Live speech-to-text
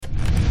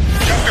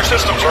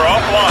systems are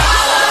offline.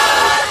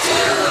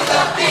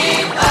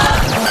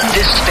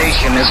 This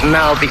station is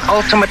now the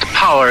ultimate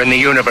power in the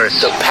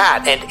universe. The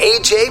Pat and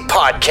AJ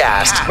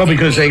Podcast. Well,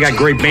 because they got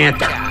great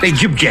banter. They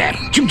jib-jab.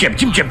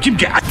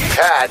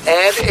 Pat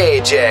and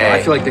AJ. Well,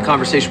 I feel like the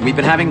conversation we've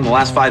been having in the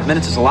last 5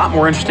 minutes is a lot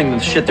more interesting than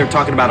the shit they're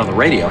talking about on the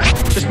radio.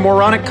 Just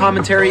moronic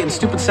commentary and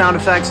stupid sound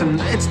effects,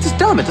 and it's just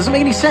dumb. It doesn't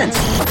make any sense.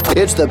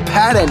 It's the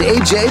Pat and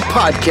AJ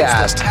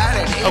Podcast.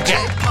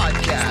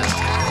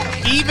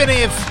 Even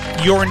if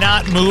you're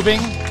not moving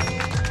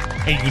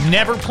and you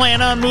never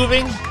plan on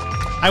moving,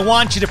 I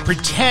want you to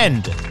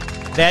pretend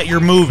that you're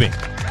moving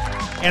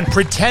and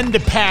pretend to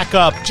pack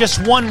up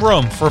just one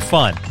room for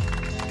fun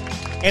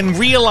and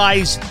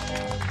realize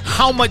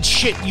how much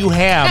shit you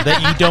have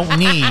that you don't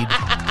need.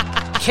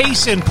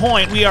 Case in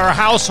point, we are a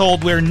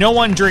household where no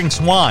one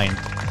drinks wine.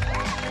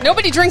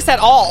 Nobody drinks at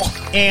all.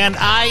 And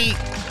I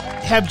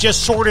have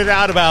just sorted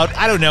out about,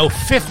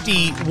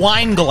 50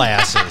 wine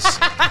glasses.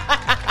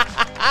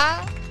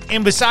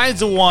 And besides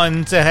the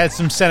ones that had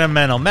some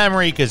sentimental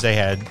memory because they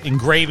had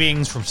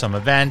engravings from some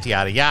event,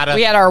 yada, yada.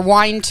 We had our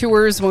wine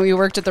tours when we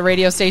worked at the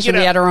radio station.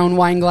 We had our own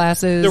wine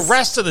glasses. The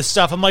rest of the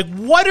stuff, I'm like,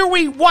 when are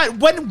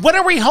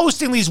we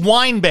hosting these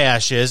wine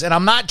bashes? And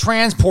I'm not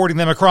transporting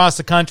them across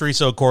the country,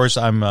 so of course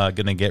I'm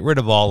going to get rid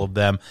of all of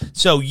them.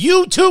 So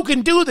you too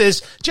can do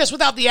this just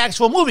without the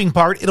actual moving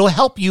part. It'll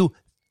help you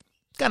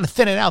kind of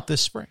thin it out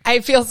this spring. I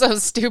feel so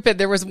stupid.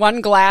 There was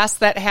one glass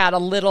that had a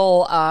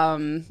little,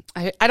 I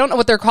don't know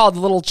what they're called,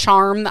 little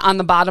charm on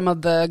the bottom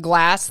of the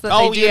glass that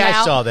they do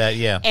now. I saw that,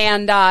 yeah.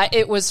 And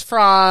it was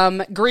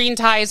from Green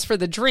Ties for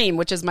the Dream,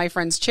 which is my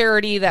friend's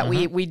charity that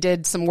we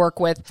did some work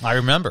with. I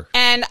remember.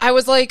 And I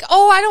was like,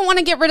 I don't want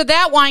to get rid of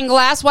that wine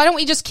glass. Why don't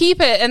we just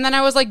keep it? And then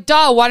I was like,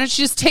 why don't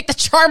you just take the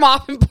charm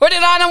off and put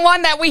it on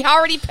one that we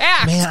already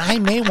packed? Man, I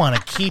may want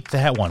to keep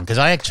that one because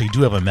I actually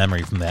do have a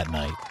memory from that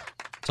night.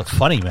 It's a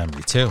funny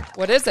memory, too.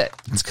 What is it?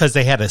 It's because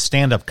they had a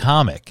stand-up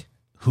comic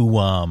who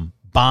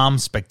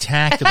bombed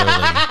spectacularly.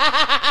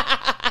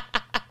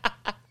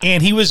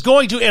 And he was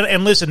going to,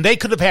 and listen, they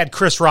could have had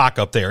Chris Rock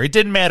up there. It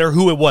didn't matter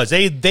who it was.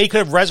 They could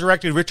have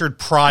resurrected Richard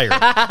Pryor.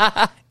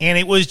 And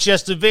it was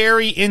just a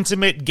very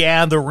intimate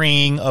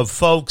gathering of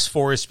folks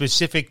for a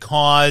specific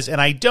cause.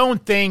 And I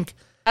don't think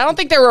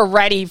they were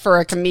ready for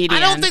a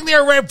comedian. I don't think they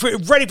were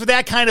ready for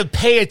that kind of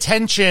pay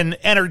attention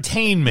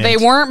entertainment. They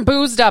weren't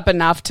boozed up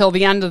enough till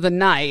the end of the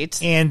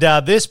night. And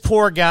this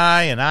poor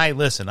guy, and I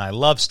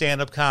love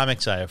stand-up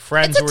comics. I have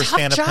friends who are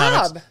stand-up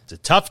comics. It's a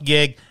tough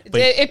gig.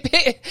 But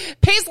it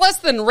pays less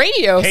than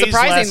radio,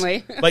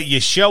 surprisingly. Less, but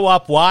you show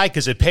up. Why?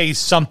 Because it pays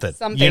something.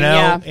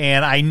 Yeah.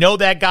 And I know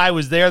that guy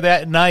was there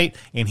that night,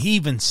 and he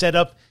even set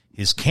up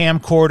his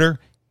camcorder.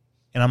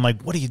 And I'm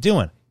like, what are you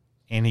doing?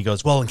 And he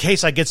goes, well, in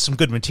case I get some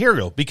good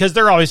material, because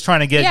they're always trying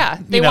to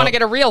get, they want to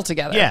get a reel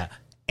together. Yeah.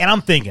 And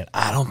I'm thinking,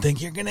 I don't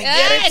think you're going to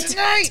get it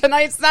tonight.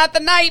 Tonight's not the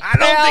night,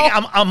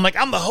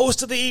 I'm the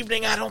host of the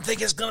evening. I don't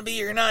think it's going to be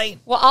your night.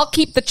 Well, I'll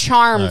keep the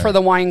charm for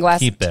the wine glass.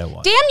 Keep that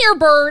one. Damn your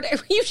bird.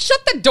 You shut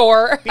the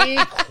door. Be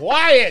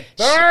quiet,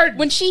 bird.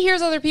 When she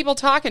hears other people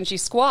talking, she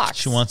squawks.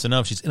 She wants to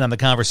know if she's in on the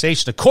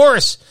conversation. Of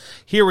course,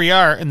 here we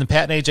are in the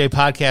Pat and AJ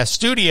Podcast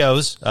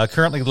studios,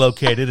 currently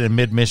located in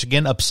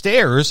mid-Michigan.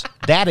 Upstairs,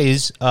 that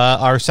is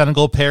our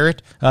Senegal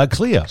parrot,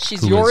 Cleo.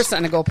 She's your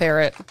Senegal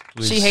parrot.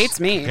 She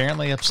hates me.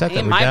 Apparently upset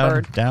that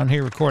we're down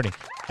here recording.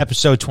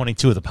 Episode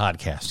 22 of the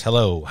podcast.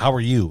 Hello, how are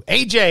you?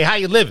 AJ, how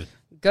you living?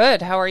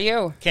 Good. How are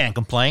you? Can't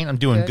complain. I'm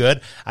doing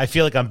good. I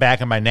feel like I'm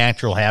back in my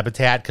natural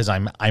habitat because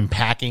I'm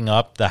packing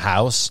up the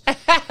house.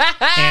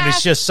 And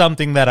it's just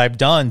something that I've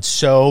done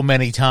so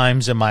many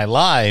times in my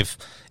life.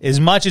 As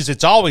much as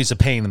it's always a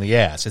pain in the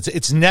ass,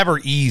 it's never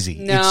easy.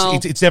 No.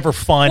 It's never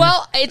fun.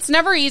 Well, it's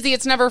never easy.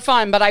 It's never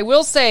fun. But I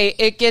will say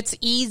it gets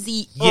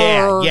easier.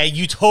 Yeah.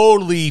 You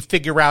totally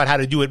figure out how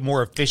to do it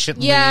more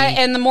efficiently. Yeah,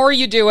 and the more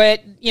you do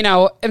it,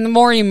 and the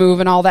more you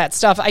move and all that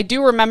stuff. I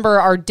do remember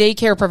our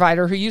daycare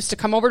provider who used to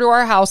come over to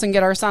our house and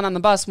get our son on the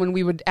bus when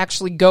we would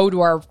actually go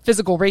to our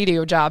physical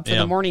radio job for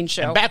the morning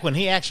show. And back when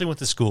he actually went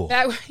to school.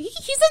 He's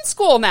in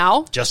school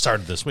now. Just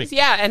started this week.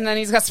 Yeah, and then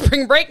he's got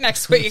spring break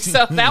next week,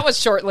 so that was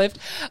short-lived.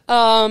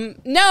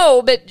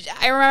 No, but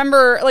I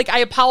remember, I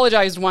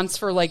apologized once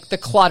for, the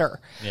clutter.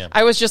 Yeah.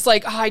 I was just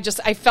like,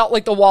 I felt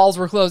like the walls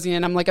were closing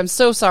in. I'm like, I'm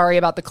so sorry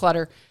about the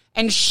clutter.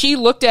 And she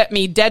looked at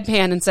me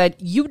deadpan and said,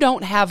 you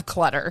don't have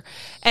clutter.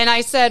 And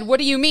I said, what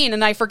do you mean?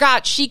 And I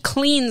forgot she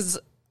cleans,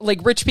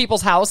 rich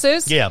people's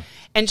houses. Yeah.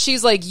 And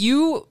she's like,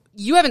 you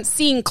haven't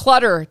seen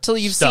clutter till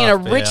you've seen a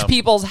rich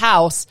people's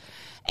house.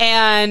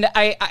 And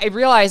I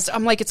realized,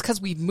 I'm like, it's because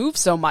we've moved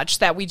so much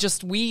that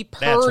we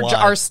purge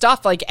our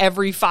stuff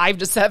every 5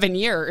 to 7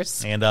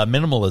 years. And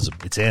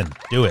minimalism, it's in.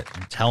 Do it.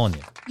 I'm telling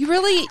you. You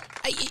really,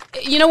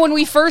 when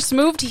we first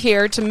moved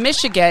here to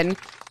Michigan,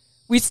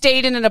 we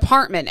stayed in an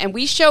apartment and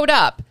we showed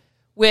up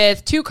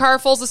with 2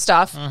 carfuls of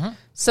stuff,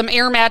 some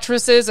air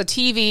mattresses, a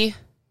TV,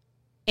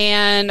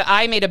 and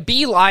I made a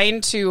beeline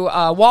to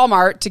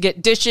Walmart to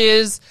get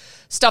dishes,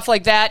 stuff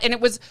like that. And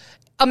it was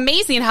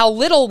amazing how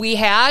little we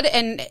had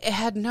and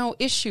had no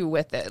issue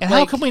with it. And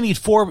how come we need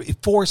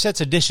four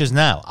sets of dishes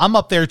now? I'm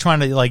up there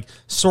trying to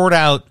sort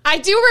out. I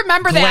do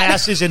remember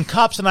glasses and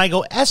cups, and I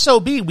go,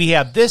 SOB. We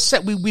have this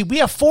set. We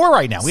have 4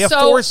 right now. We have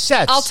 4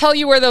 sets. I'll tell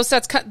you where those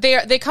sets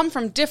they come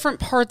from different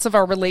parts of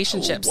our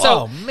relationship.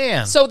 Oh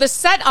man! So the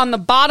set on the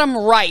bottom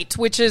right,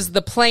 which is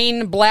the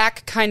plain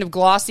black kind of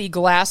glossy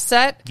glass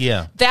set.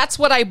 Yeah, that's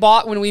what I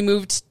bought when we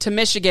moved to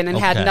Michigan and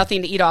had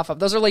nothing to eat off of.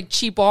 Those are like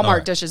cheap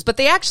Walmart dishes, but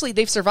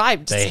they've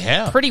survived. They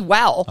have pretty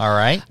well. All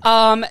right.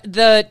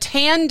 The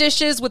tan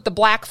dishes with the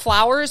black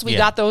flowers, we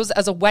got those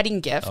as a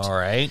wedding gift. All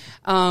right.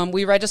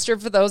 We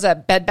registered for those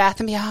at Bed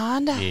Bath &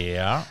 Beyond.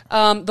 Yeah.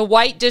 The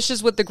white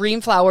dishes with the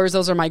green flowers,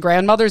 those are my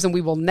grandmother's, and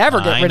we will never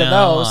get rid of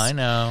those. I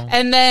know.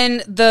 And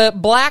then the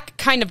black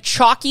kind of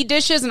chalky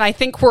dishes, and I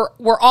think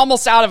we're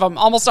almost out of them.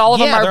 Almost all of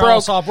them are broke.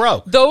 Almost all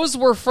broke. Those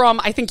were from,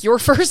 I think, your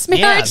first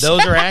marriage.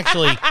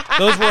 Yeah,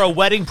 those were a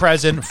wedding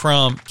present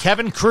from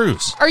Kevin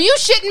Cruz. Are you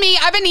shitting me?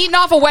 I've been eating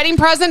off a wedding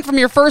present from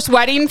your first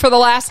wedding for the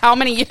last how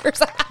many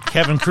years?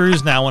 Kevin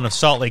Cruz, now one of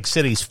Salt Lake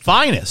City's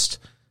finest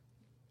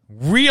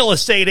real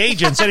estate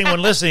agents.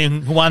 Anyone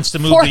listening who wants to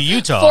move to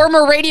Utah.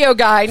 Former radio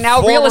guy,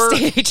 now real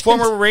estate agent.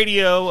 Former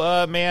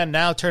radio man,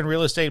 now turned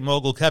real estate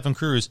mogul, Kevin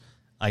Cruz.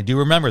 I do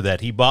remember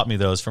that. He bought me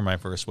those for my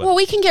first wedding. Well,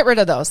 we can get rid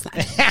of those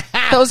then.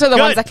 Those are the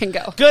ones that can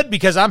go. Good,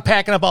 because I'm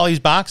packing up all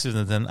these boxes,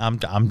 and then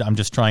I'm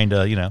just trying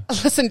to,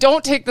 Listen,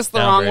 don't take this the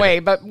wrong way,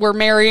 but we're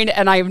married,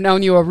 and I've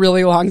known you a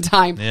really long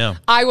time. Yeah.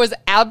 I was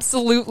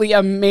absolutely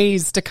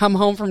amazed to come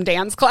home from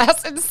dance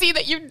class and see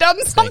that you've done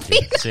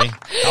something. See,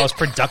 I was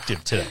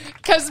productive today.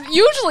 Because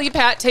usually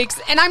Pat takes,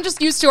 and I'm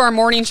just used to our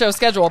morning show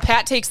schedule.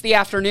 Pat takes the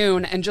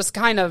afternoon and just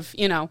kind of,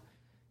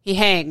 he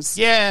hangs.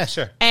 Yeah,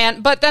 sure.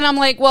 But then I'm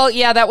like, well,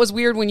 yeah, that was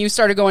weird when you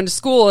started going to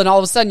school and all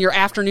of a sudden your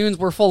afternoons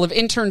were full of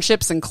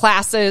internships and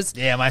classes.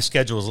 Yeah, my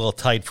schedule was a little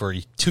tight for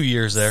 2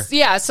 years there.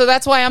 Yeah, so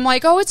that's why I'm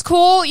like, oh, it's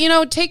cool.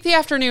 Take the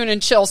afternoon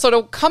and chill. So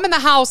to come in the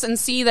house and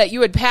see that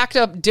you had packed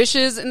up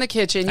dishes in the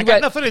kitchen. I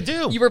got nothing to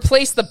do. You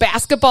replaced the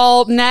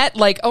basketball net.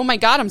 Like, oh my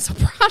God, I'm so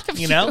proud of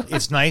you.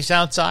 It's nice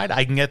outside.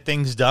 I can get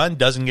things done.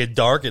 Doesn't get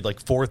dark at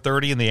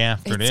 4:30 in the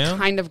afternoon. It's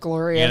kind of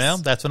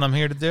glorious. That's what I'm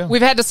here to do. We've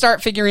had to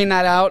start figuring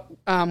that out.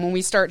 When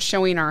we start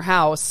showing our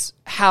house,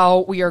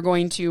 how we are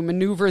going to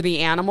maneuver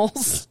the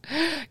animals.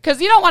 Because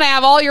you don't want to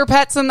have all your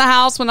pets in the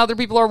house when other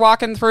people are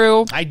walking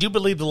through. I do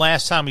believe the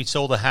last time we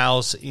sold a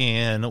house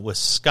in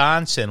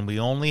Wisconsin,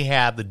 we only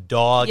had the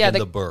dog and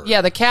the bird.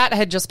 Yeah, the cat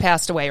had just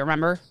passed away,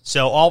 remember?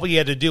 So all we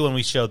had to do when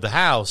we showed the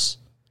house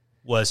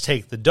was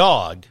take the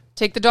dog.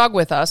 Take the dog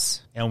with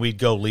us. And we'd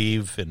go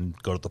leave and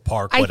go to the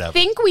park, whatever. I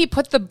think we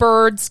put the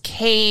bird's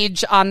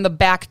cage on the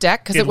back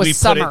deck because it was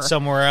summer. Did we put it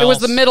somewhere else? It was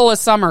the middle of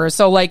summer,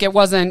 so it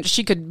wasn't,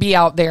 she could be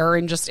out there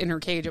and just in her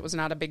cage. It was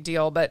not a big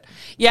deal. But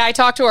yeah, I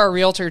talked to our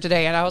realtor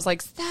today and I was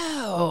like,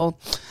 so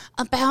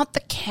about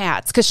the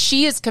cats, because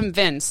she is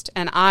convinced,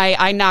 and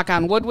I knock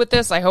on wood with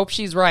this, I hope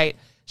she's right.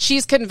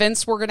 She's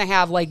convinced we're going to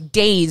have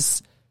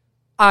days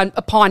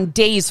upon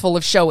days full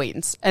of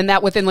showings, and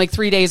that within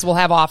 3 days we'll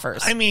have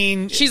offers. I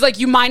mean, she's like,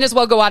 you might as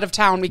well go out of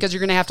town because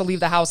you're going to have to leave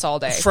the house all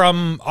day.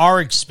 From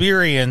our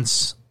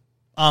experience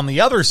on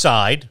the other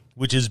side,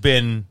 which has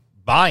been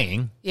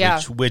buying,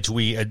 which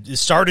we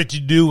started to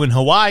do in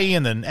Hawaii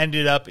and then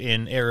ended up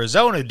in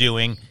Arizona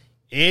doing,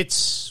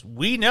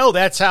 we know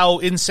that's how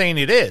insane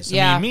it is.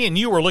 Yeah. I mean, me and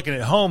you were looking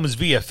at homes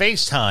via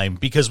FaceTime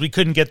because we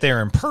couldn't get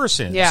there in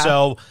person. Yeah.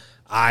 So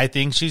I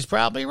think she's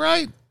probably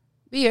right.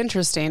 Be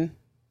interesting.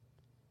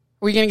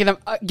 Are we going to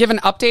give an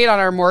update on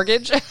our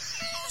mortgage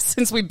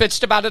since we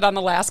bitched about it on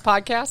the last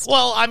podcast?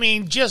 Well, I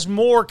mean, just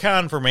more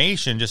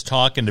confirmation, just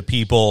talking to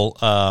people.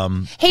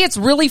 Hey, it's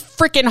really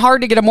freaking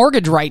hard to get a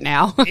mortgage right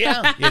now.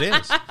 Yeah, it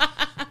is.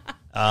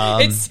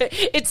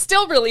 It's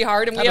still really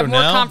hard, and we have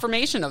more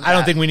confirmation of that. I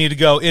don't think we need to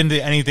go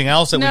into anything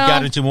else that we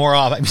got into more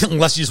of. I mean,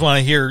 unless you just want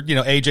to hear,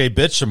 AJ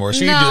bitch some more.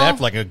 She can do that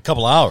for a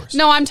couple hours.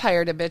 No, I'm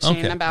tired of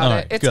bitching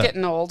about it. It's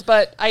getting old,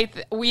 but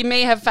we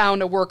may have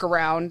found a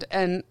workaround,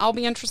 and I'll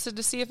be interested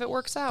to see if it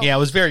works out. Yeah, it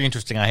was very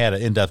interesting. I had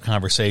an in-depth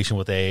conversation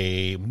with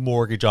a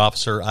mortgage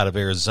officer out of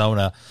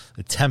Arizona,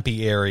 the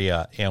Tempe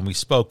area, and we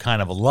spoke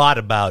kind of a lot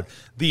about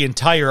the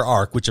entire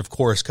arc, which of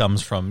course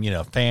comes from,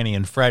 Fannie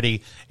and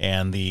Freddie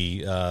and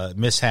the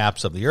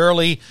mishaps of the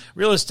early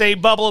real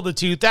estate bubble of the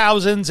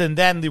 2000s, and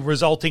then the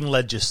resulting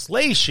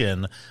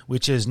legislation,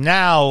 which is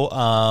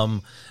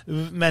now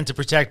meant to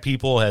protect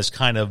people, has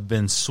kind of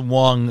been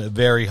swung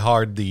very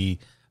hard in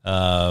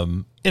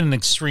an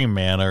extreme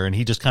manner, and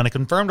he just kind of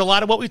confirmed a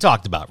lot of what we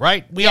talked about,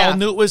 right? We all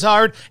knew it was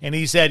hard, and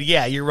he said,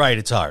 yeah, you're right,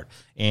 it's hard.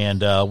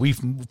 And we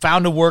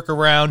found a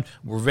workaround.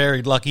 We're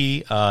very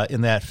lucky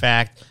in that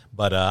fact.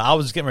 But I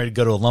was getting ready to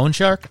go to a loan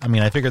shark. I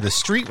mean, I figure the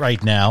street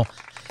right now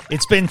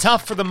It's been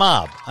tough for the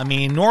mob. I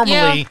mean,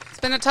 normally... it's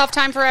been a tough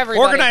time for everybody.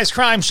 Organized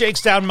crime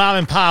shakes down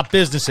mom-and-pop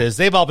businesses.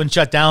 They've all been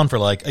shut down for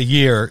like a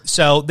year,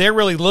 so they're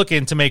really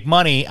looking to make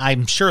money.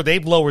 I'm sure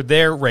they've lowered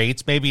their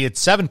rates. Maybe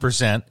it's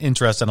 7%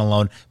 interest on a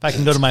loan. If I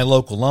can go to my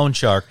local loan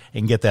shark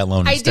and get that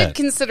loan instead. I did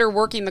consider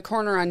working the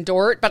corner on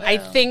Dort, but I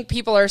think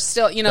people are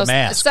still,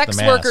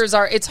 sex workers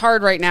are, it's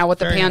hard right now with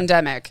the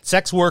pandemic.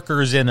 Sex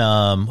workers in,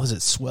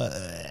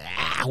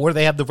 where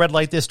they have the red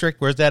light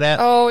district? Where's that at?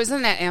 Oh,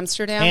 isn't that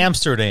Amsterdam?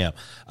 Amsterdam.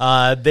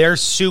 They're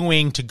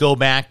suing to go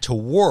back to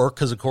work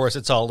because, of course,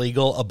 it's all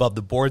legal above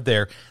the board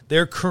there.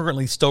 They're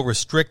currently still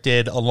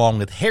restricted along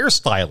with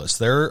hairstylists.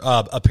 They're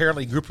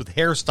apparently grouped with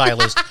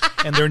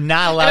hairstylists, and they're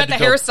not allowed to go.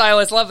 The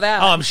hairstylists love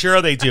that. Oh, I'm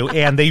sure they do.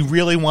 And they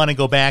really want to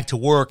go back to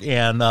work,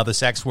 and the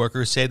sex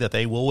workers say that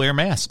they will wear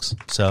masks.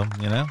 So,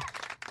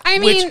 I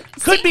mean, which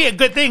could be a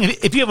good thing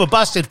if you have a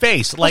busted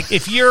face. Like,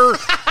 if you're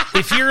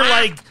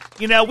like...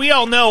 we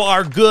all know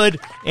our good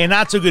and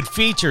not so good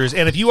features.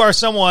 And if you are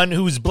someone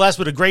who's blessed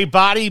with a great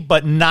body,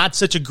 but not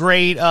such a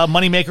great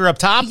moneymaker up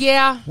top,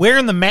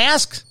 wearing the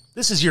mask,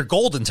 this is your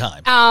golden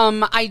time.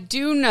 I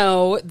do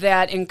know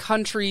that in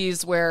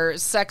countries where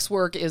sex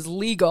work is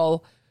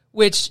legal,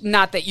 which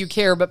not that you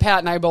care, but Pat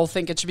and I both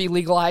think it should be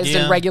legalized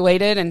and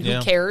regulated, and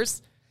who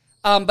cares?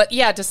 But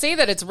to say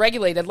that it's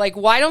regulated, like,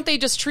 why don't they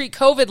just treat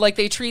COVID like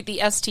they treat the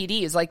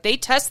STDs? Like, they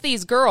test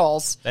these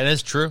girls. That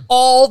is true.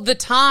 All the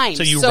time.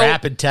 So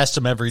rapid test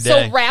them every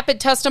day. So rapid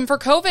test them for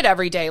COVID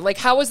every day. Like,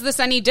 how is this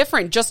any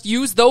different? Just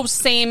use those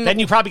same... Then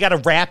you probably got to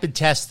rapid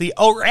test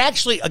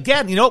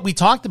again, we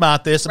talked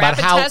about this, about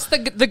how... Rapid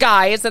test the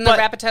guys and then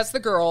rapid test the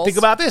girls. Think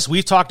about this.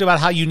 We've talked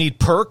about how you need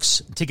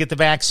perks to get the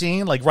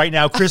vaccine. Like, right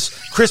now,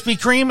 Krispy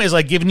Kreme is,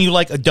 like, giving you,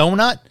 like, a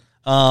donut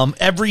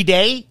every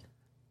day.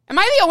 Am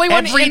I the only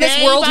one in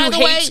this world who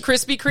hates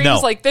Krispy Kremes? No.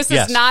 Like, this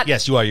is not...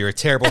 Yes, you are. You're a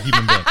terrible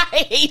human being.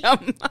 I hate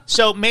them.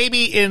 So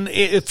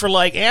maybe for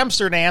like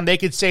Amsterdam, they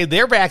could say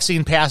their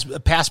vaccine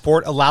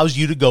passport allows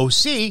you to go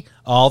see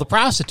all the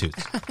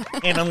prostitutes.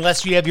 And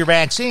unless you have your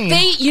vaccine...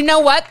 You know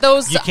what?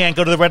 You can't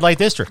go to the red light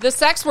district. The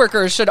sex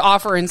workers should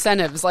offer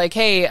incentives. Like,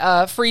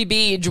 hey, free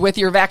beach with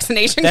your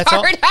vaccination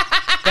card.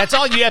 That's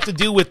all you have to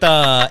do with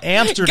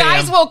Amsterdam.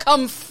 Guys will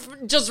come...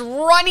 just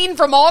running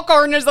from all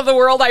corners of the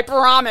world, I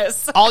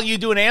promise. All you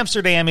do in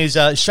Amsterdam is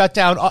shut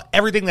down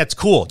everything that's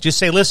cool. Just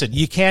say, listen,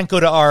 you can't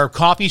go to our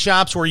coffee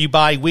shops where you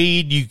buy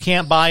weed. You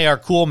can't buy our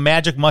cool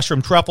magic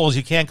mushroom truffles.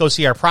 You can't go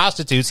see our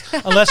prostitutes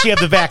unless you have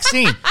the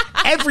vaccine.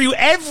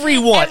 Everybody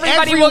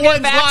will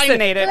get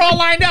vaccinated. They're all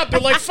lined up. They're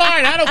like,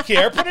 fine, I don't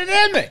care. Put it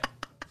in me.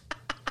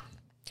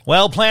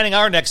 Well, planning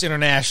our next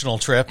international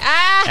trip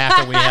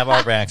after we have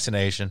our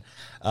vaccination.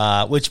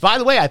 Which, by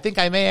the way, I think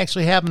I may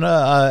actually have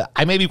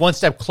I may be one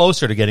step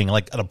closer to getting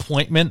like an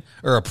appointment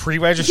or a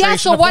pre-registration. Yeah.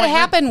 So what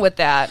happened with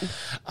that?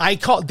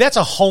 That's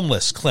a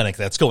homeless clinic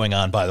that's going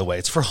on. By the way,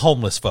 it's for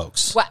homeless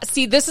folks. Well,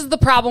 see, this is the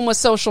problem with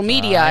social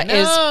media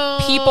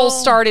is people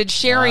started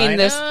sharing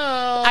this.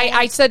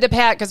 I said to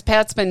Pat, because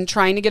Pat's been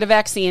trying to get a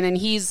vaccine, and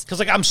because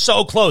like I'm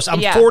so close.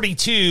 I'm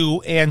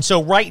 42, and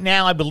so right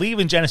now I believe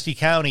in Genesee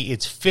County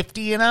it's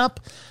 50 and up.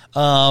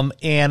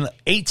 And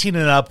 18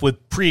 and up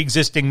with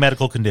pre-existing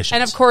medical conditions.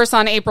 And of course,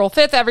 on April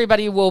 5th,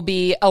 everybody will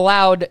be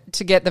allowed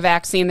to get the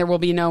vaccine. There will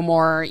be no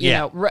more,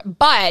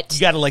 but... You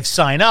got to like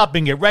sign up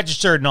and get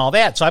registered and all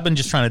that. So I've been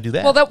just trying to do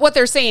that. Well, what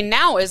they're saying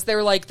now is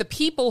they're like, the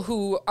people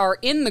who are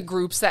in the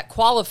groups that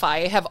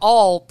qualify have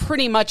all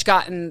pretty much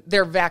gotten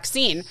their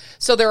vaccine.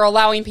 So they're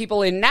allowing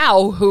people in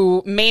now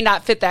who may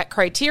not fit that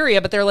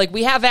criteria, but they're like,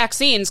 we have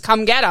vaccines,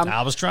 come get them.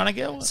 I was trying to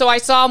get one. So I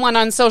saw one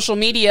on social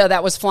media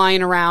that was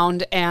flying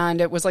around, and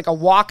it was like a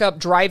walk-up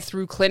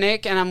drive-through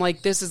clinic, and I'm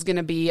like, this is going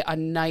to be a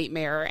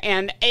nightmare.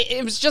 And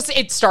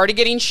it started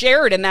getting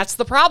shared, and that's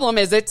the problem,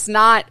 is it's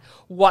not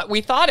what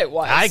we thought it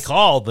was. I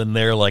called, and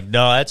they're like,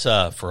 no, that's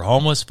for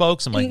homeless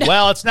folks. I'm like,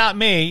 well, it's not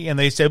me. And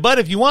they said, but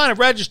if you want to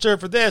register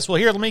for this, well,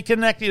 here, let me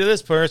connect you to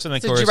this person.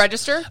 Did you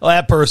register? Well,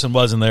 that person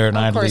wasn't there, and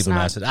I had to leave a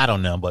message. I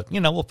don't know, but,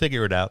 we'll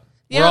figure it out.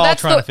 We're all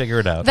trying to figure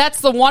it out.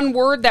 That's the one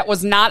word that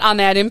was not on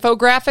that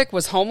infographic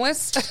was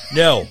homeless.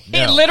 No.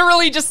 It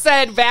literally just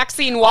said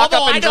vaccine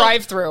walk-up and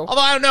drive-through.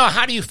 Although I don't know,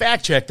 how do you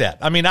fact-check that?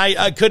 I mean,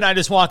 I couldn't I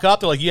just walk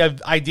up, they're like, you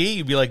have ID?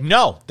 You'd be like,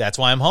 no, that's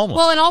why I'm homeless.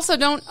 Well, and also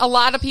a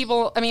lot of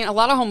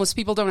homeless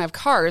people don't have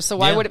cars, so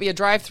why would it be a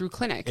drive-through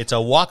clinic? It's a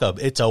walk-up.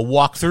 It's a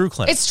walk-through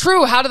clinic. It's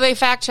true. How do they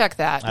fact-check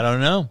that? I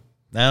don't know.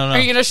 Are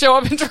you going to show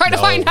up and try to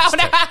find out?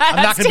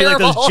 I'm not going to be like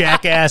those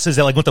jackasses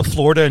that like went to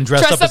Florida and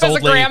dressed up as old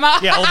lady. Grandma?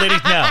 Yeah, old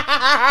ladies.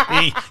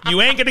 No,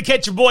 you ain't going to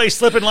catch your boy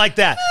slipping like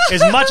that.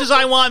 As much as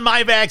I want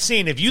my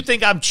vaccine, if you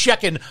think I'm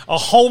checking a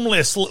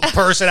homeless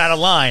person out of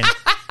line,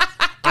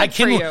 I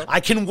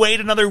can wait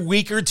another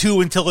week or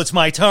two until it's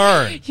my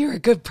turn. You're a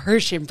good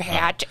person,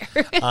 Pat.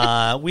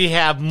 We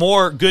have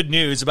more good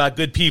news about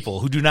good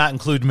people who do not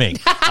include me.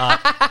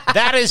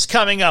 That is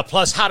coming up,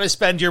 plus how to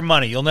spend your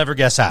money. You'll never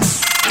guess how.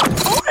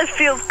 Oh, it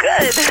feels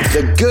good.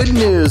 The good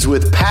news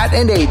with Pat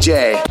and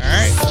AJ. All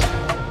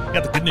right.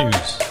 Got the good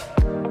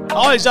news.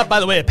 Always up, by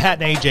the way, at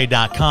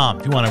patandaj.com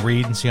if you want to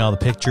read and see all the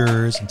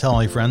pictures and tell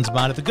all your friends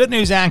about it. The good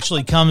news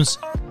actually comes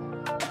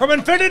from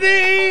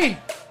infinity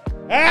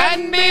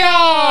and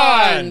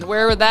beyond.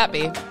 Where would that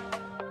be?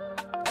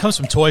 Comes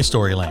from Toy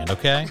Story Land,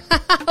 okay?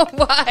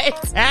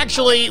 What?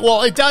 Actually,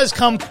 well, it does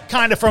come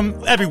kind of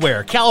from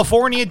everywhere.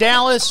 California,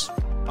 Dallas,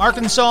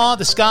 Arkansas,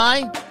 the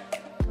sky.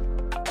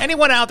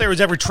 Anyone out there who's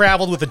ever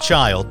traveled with a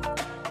child,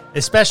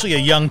 especially a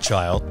young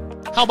child,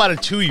 how about a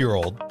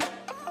 2-year-old,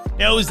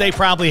 knows they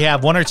probably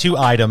have one or two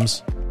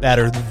items that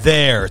are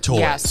their toys.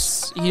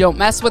 Yes. You don't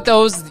mess with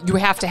those. You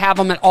have to have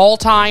them at all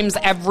times,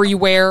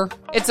 everywhere.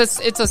 It's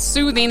a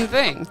soothing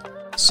thing.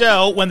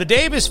 So, when the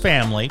Davis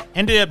family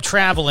ended up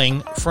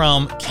traveling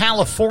from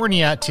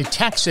California to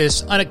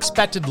Texas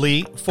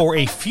unexpectedly for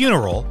a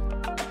funeral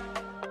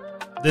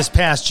this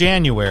past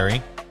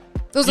January...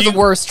 Those are the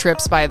worst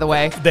trips, by the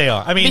way. They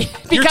are. I mean,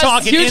 you're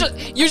because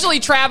talking...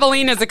 usually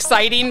traveling is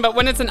exciting, but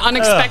when it's an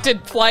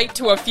unexpected flight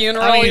to a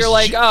funeral, you're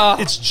like, oh.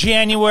 It's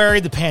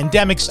January, the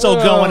pandemic's still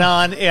going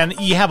on, and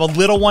you have a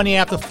little one you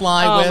have to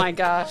fly with. Oh, my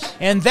gosh.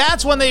 And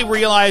that's when they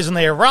realize when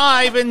they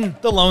arrive in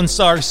the Lone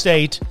Star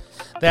State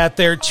that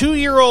their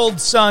 2-year-old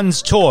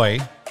son's toy,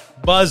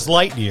 Buzz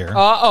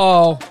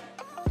Lightyear,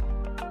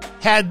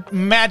 had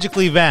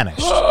magically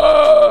vanished.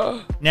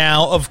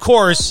 Now, of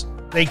course,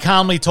 they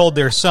calmly told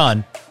their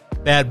son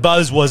that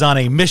Buzz was on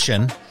a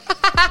mission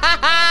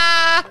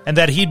and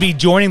that he'd be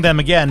joining them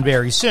again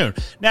very soon.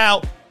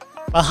 Now,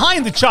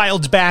 behind the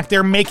child's back,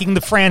 they're making the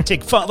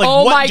frantic fun. Like,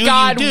 oh, what my do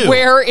God, you do?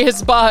 where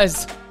is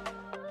Buzz?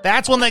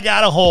 That's when they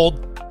got a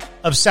hold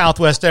of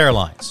Southwest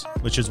Airlines,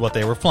 which is what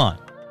they were flying.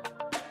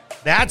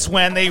 That's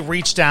when they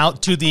reached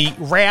out to the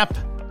RAP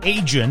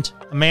agent,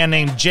 a man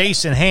named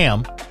Jason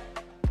Ham,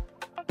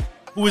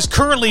 who is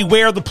currently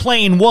where the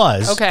plane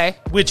was,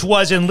 which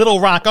was in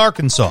Little Rock,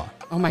 Arkansas.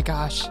 Oh, my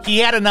gosh. He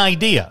had an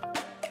idea.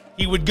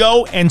 He would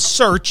go and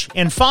search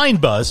and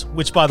find Buzz,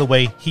 which, by the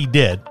way, he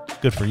did.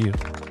 Good for you.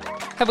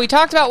 Have we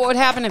talked about what would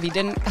happen if he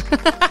didn't?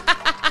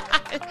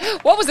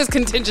 What was his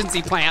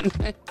contingency plan?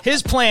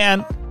 His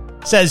plan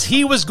says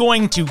he was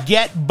going to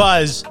get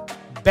Buzz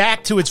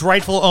back to its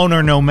rightful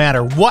owner no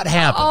matter what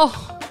happened.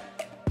 Oh,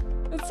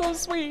 that's so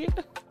sweet.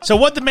 So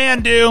what'd the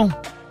man do?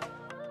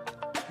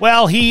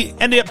 Well, he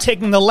ended up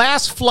taking the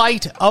last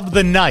flight of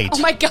the night. Oh,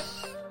 my God.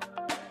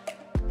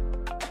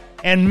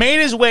 And made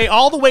his way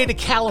all the way to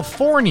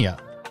California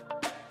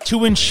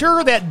to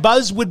ensure that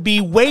Buzz would be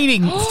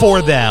waiting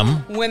for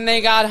them when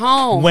they got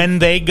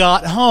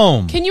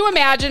home. Can you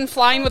imagine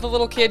flying with a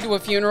little kid to a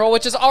funeral,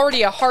 which is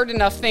already a hard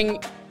enough thing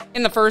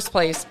in the first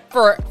place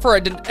for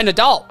an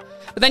adult?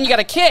 But then you got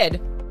a kid,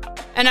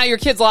 and now your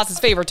kid's lost his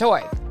favorite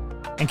toy.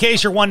 In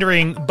case you're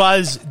wondering,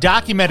 Buzz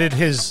documented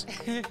his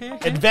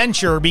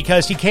adventure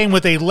because he came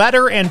with a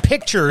letter and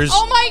pictures.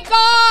 Oh my God!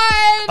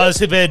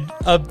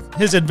 Of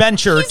his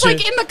adventure. He's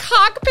like in the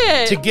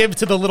cockpit. To give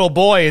to the little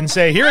boy and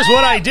say, here's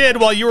what I did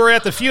while you were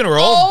at the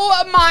funeral.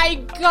 Oh my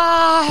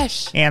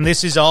gosh. And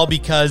this is all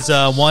because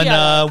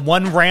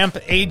one ramp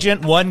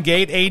agent, one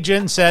gate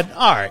agent said,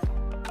 all right,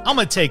 I'm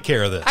going to take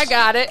care of this. I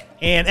got it.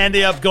 And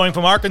ended up going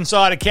from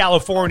Arkansas to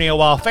California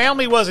while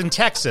family was in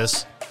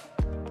Texas,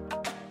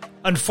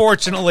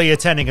 unfortunately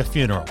attending a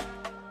funeral.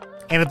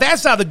 And if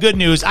that's not the good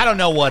news, I don't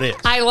know what is.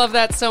 I love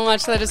that so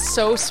much. That is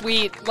so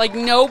sweet. Like,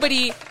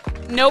 nobody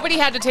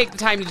had to take the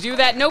time to do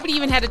that. Nobody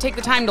even had to take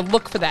the time to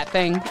look for that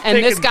thing. And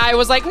this guy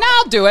was like,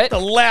 I'll do it. The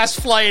last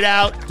flight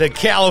out to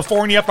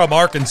California from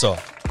Arkansas.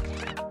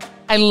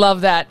 I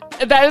love that.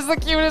 That is the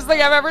cutest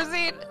thing I've ever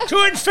seen.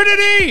 To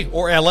infinity!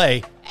 Or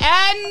L.A.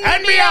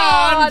 And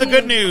beyond. The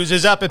good news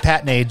is up at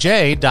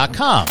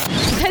patandaj.com.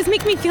 You guys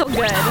make me feel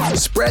good.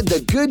 Spread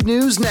the good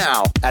news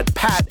now at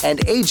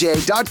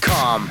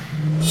patandaj.com.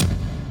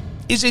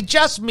 Is it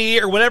just me,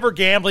 or whenever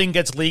gambling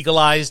gets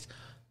legalized,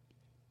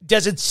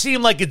 does it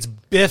seem like it's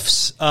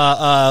Biff's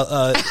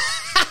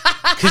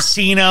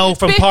casino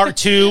from part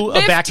 2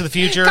 of Back to the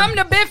Future? Come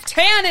to Biff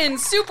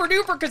Tannen's Super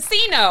Duper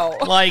Casino.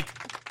 Like,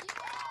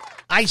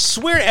 I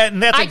swear,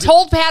 and that's I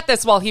told Pat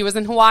this while he was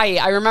in Hawaii.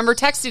 I remember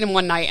texting him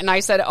one night, and I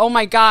said, oh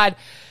my God,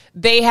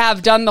 they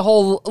have done the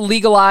whole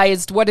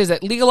legalized, what is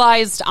it?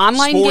 Legalized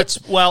online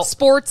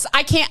sports.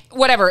 I can't,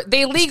 whatever.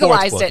 They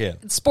legalized sportsbook, it. Yeah.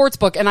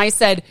 Sportsbook. And I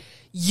said,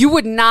 you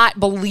would not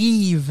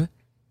believe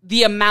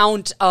the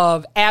amount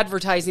of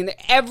advertising.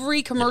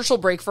 Every commercial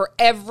break for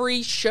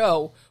every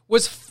show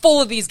was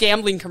full of these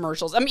gambling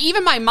commercials. I mean,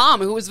 even my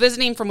mom, who was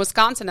visiting from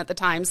Wisconsin at the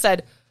time,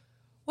 said,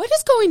 what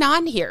is going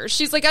on here?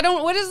 She's like,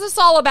 what is this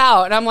all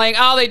about? And I'm like,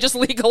 oh, they just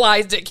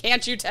legalized it.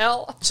 Can't you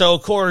tell? So,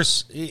 of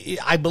course,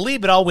 I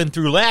believe it all went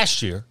through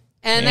last year.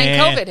 And then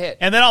COVID hit.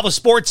 And then all the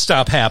sports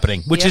stopped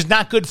happening, which is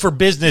not good for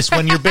business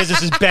when your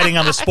business is betting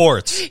on the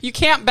sports. You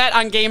can't bet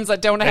on games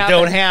that don't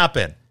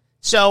happen.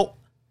 So,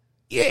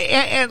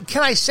 and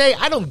can I say,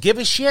 I don't give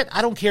a shit.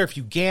 I don't care if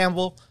you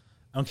gamble.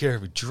 I don't care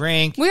if you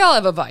drink. We all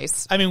have a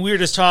vice. I mean, we were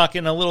just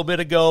talking a little bit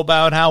ago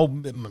about how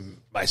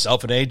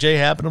myself and AJ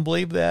happen to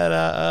believe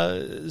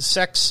that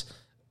sex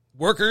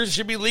workers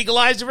should be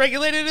legalized and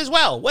regulated as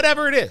well,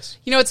 whatever it is.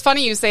 You know, it's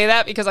funny you say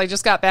that because I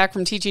just got back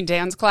from teaching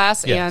dance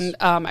class, Yes. and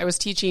I was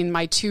teaching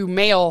my 2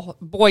 male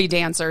boy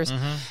dancers,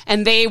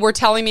 and they were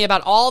telling me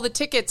about all the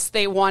tickets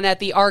they won at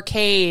the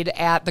arcade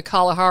at the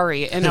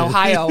Kalahari in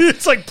Ohio.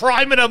 It's like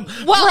priming them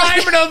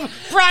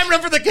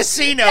for the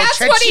casino. That's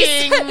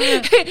Cha-ching. what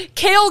he said.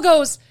 Kale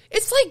goes,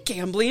 it's like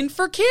gambling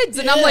for kids.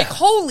 And I'm like,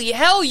 holy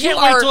hell, Can't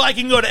wait till I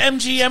can go to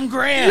MGM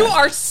Grand. You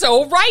are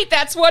so right.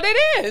 That's what it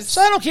is.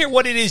 So I don't care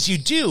what it is you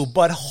do,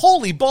 but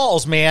holy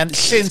balls, man,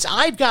 since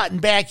I've gotten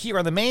back here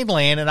on the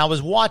mainland and I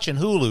was watching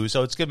Hulu,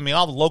 so it's giving me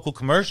all the local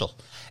commercials.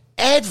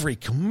 Every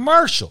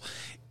commercial,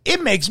 it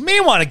makes me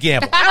want to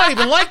gamble. I don't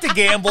even like to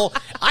gamble.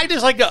 I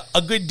just like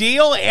a good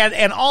deal,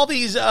 and all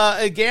these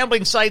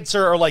gambling sites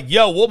are like,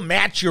 yo, we'll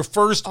match your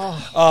first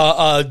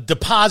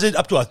deposit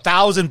up to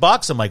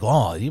 $1,000. I'm like,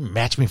 oh, you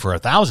match me for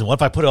 $1,000. What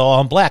if I put it all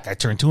on black? I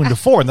turn 2 into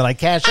 4, and then I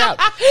cash out.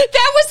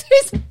 That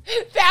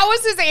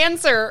was his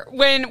answer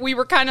when we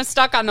were kind of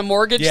stuck on the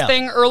mortgage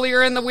thing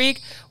earlier in the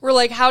week. We're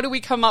like, how do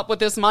we come up with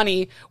this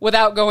money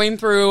without going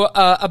through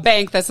a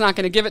bank that's not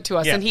going to give it to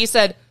us? Yeah. And he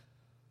said,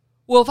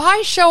 well, if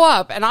I show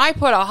up and I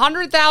put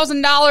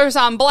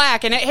 $100,000 on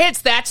black and it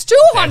hits, that's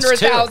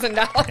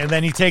 $200,000. And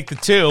then you take the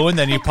 2 and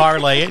then you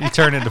parlay it and you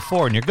turn it into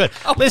 4 and you're good.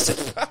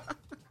 Listen,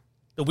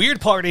 the weird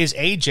part is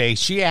AJ,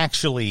 she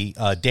actually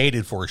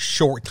dated for a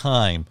short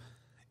time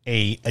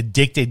a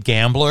addicted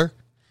gambler,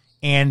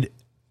 and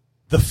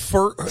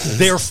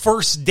their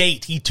first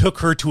date, he took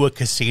her to a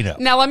casino.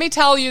 Now, let me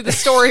tell you the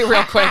story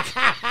real quick.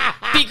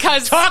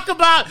 Because talk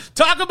about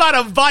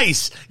a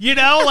vice, you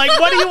know? Like,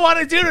 what do you want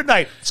to do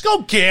tonight? Let's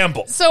go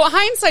gamble. So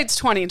hindsight's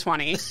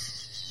 2020.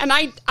 And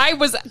I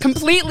was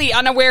completely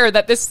unaware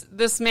that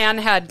this man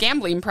had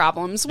gambling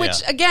problems,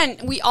 which again,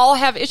 we all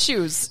have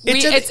issues.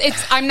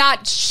 I'm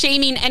not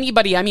shaming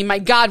anybody. I mean, my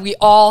God, we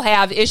all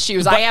have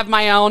issues. I have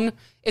my own.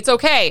 It's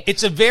okay.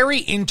 It's a very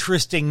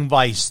interesting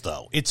vice,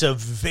 though. It's a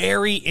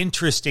very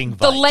interesting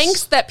vice. The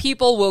lengths that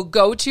people will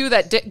go to,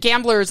 that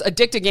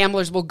addicted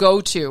gamblers will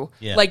go to,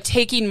 like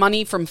taking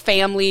money from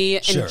family.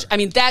 And Sure. I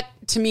mean, that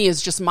to me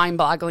is just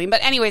mind-boggling.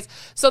 But anyways,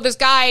 so this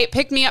guy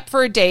picked me up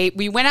for a date.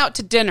 We went out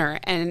to dinner.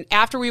 And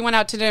after we went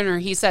out to dinner,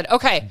 he said,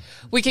 okay,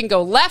 we can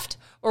go left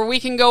or we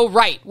can go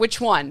right.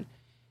 Which one?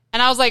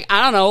 And I was like,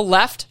 I don't know,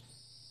 left.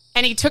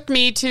 And he took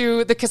me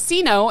to the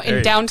casino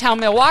in downtown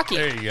Milwaukee.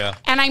 There you go.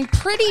 And I'm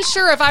pretty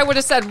sure if I would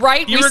have said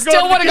right, we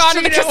still would have gone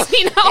to the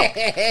casino.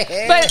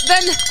 But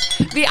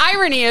then the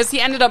irony is he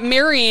ended up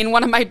marrying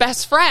one of my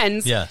best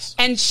friends. Yes.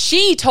 And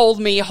she told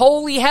me,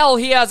 holy hell,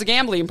 he has a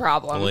gambling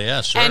problem. Well, yeah,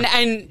 sure.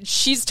 And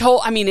she's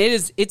told, I mean,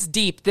 it's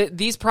deep.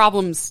 These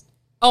problems,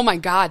 oh my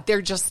God,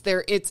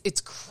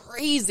 it's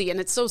crazy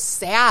and it's so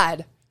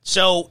sad.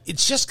 So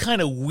it's just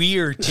kind of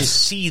weird to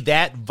see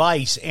that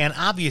vice, and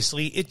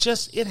obviously it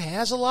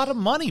has a lot of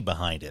money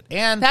behind it,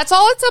 and that's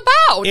all it's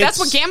about. That's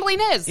what gambling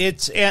is.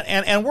 It's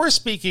and we're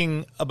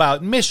speaking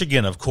about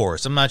Michigan, of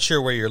course. I'm not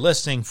sure where you're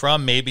listening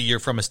from. Maybe you're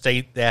from a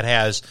state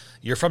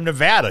you're from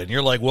Nevada, and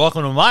you're like,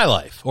 welcome to my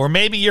life. Or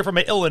maybe you're from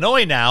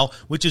Illinois now,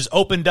 which has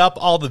opened up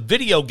all the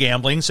video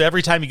gambling. So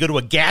every time you go to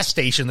a gas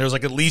station, there's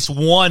like at least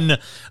one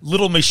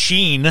little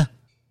machine.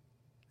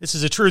 This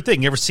is a true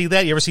thing. You ever see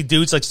that? You ever see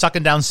dudes like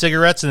sucking down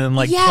cigarettes and then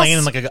like playing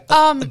in like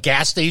a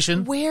gas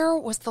station? Where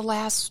was the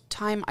last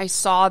time I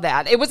saw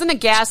that? It wasn't a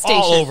gas station.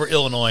 All over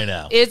Illinois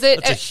now. Is it?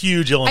 It's a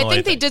huge Illinois I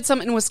think thing. they did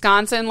something in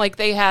Wisconsin. Like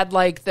they had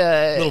like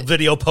the little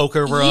video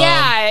poker room.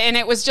 Yeah, and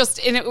it was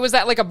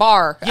at like a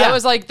bar. Yeah. I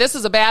was like, this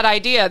is a bad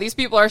idea. These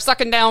people are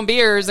sucking down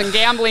beers and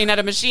gambling at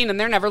a machine and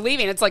they're never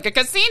leaving. It's like a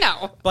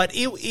casino. But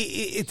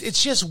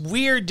it's just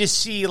weird to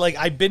see, like,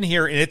 I've been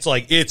here and it's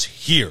like, it's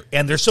here.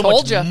 And there's so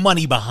much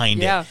money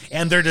behind it.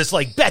 And they're just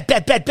like,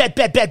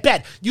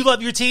 bet. You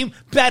love your team?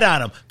 Bet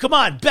on them. Come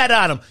on, bet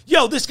on them.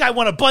 Yo, this guy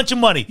won a bunch of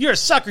money. You're a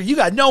sucker. You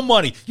got no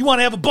money. You want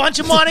to have a bunch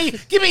of money?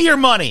 Give me your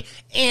money.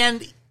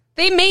 And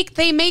They make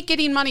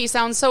getting money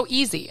sound so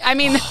easy. I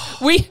mean,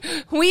 we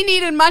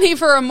needed money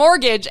for a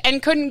mortgage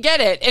and couldn't get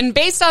it. And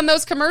based on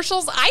those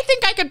commercials, I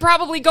think I could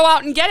probably go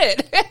out and get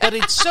it. But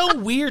it's so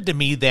weird to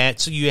me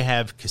that so you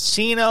have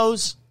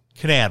casinos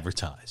can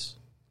advertise.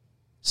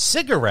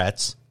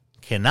 Cigarettes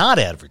cannot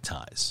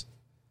advertise.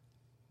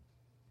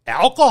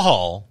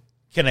 Alcohol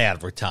can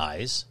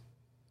advertise.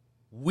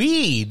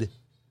 Weed,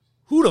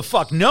 who the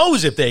fuck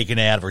knows if they can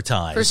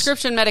advertise?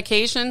 Prescription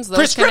medications.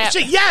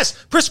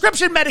 Yes,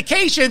 prescription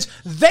medications,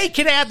 they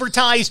can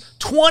advertise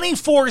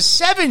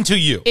 24/7 to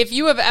you. If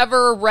you have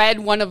ever read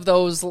one of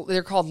those,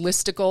 they're called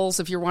listicles,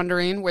 if you're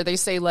wondering, where they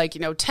say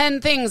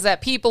 10 things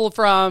that people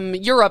from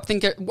Europe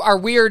think are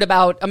weird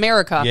about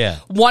America. Yeah.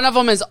 One of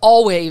them is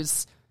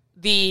always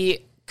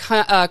the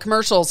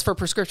commercials for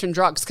prescription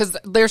drugs, because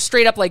they're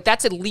straight up like,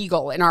 that's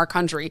illegal in our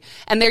country.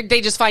 And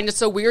they just find it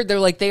so weird. They're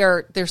like,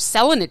 they're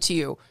selling it to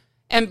you.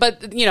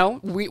 But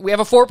we have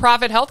a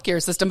for-profit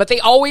healthcare system, but they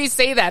always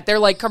say that. They're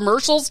like,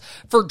 commercials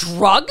for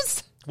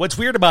drugs? What's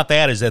weird about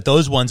that is that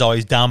those ones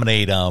always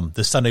dominate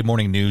the Sunday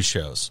morning news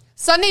shows.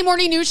 Sunday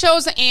morning news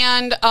shows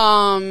and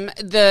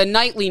the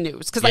nightly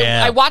news. Because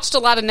I watched a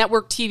lot of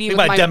network TV. Think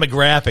about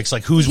demographics,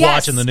 like who's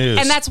watching the news.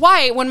 And that's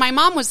why when my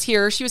mom was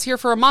here, she was here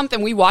for a month,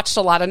 and we watched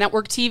a lot of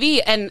network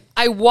TV. And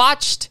I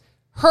watched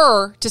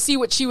her to see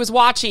what she was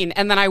watching,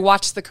 and then I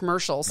watched the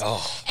commercials.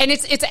 And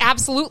it's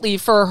absolutely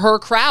for her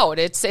crowd.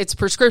 It's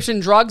prescription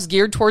drugs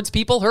geared towards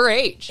people her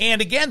age.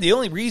 And again, the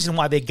only reason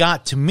why they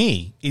got to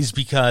me is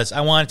because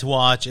I wanted to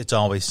watch It's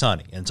Always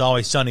Sunny. And It's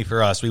Always Sunny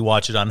for us. We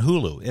watch it on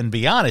Hulu. And to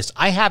be honest,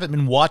 I haven't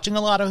been watching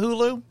a lot of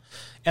Hulu,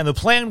 and the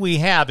plan we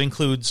have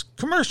includes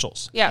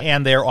commercials. Yeah.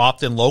 And they're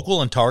often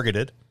local and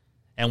targeted.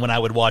 And when I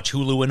would watch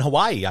Hulu in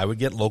Hawaii, I would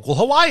get local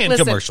Hawaiian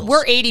commercials.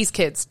 We're 80s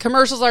kids.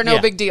 Commercials are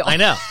no big deal. I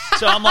know.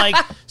 So I'm like,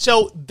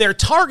 so they're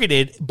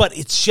targeted, but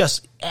it's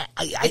just,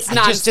 I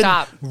just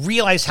didn't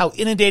realize how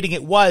inundating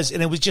it was.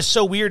 And it was just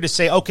so weird to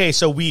say, okay,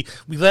 so we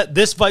let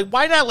this,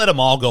 why not let them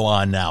all go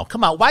on now?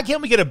 Come on. Why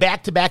can't we get a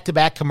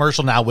back-to-back-to-back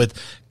commercial now with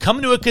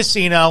come to a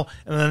casino,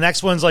 and the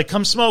next one's like,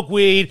 come smoke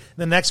weed, and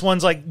the next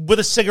one's like with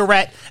a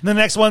cigarette, and the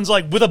next one's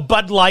like with a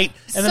Bud Light,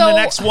 and then the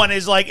next one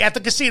is like at the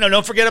casino,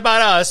 don't forget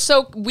about us.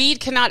 So weed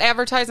cannot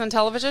advertise on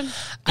television?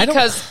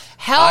 Because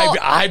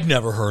I've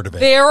never heard of it.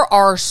 There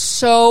are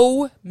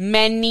so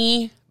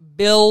many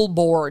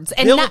billboards,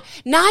 and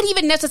not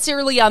even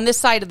necessarily on this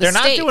side of the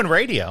state. They're not doing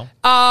radio.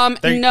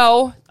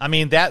 No. I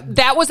mean,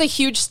 that was a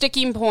huge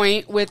sticking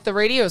point with the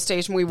radio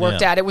station we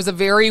worked at. It was a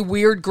very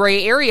weird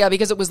gray area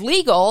because it was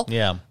legal.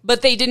 Yeah.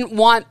 But they didn't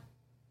want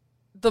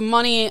the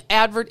money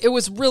it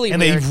was really weird.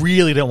 And they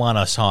really didn't want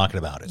us talking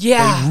about it.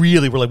 Yeah. They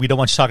really were like, we don't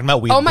want you talking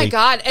about weed. Oh my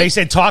God. They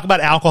said talk about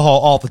alcohol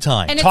all the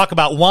time. Talk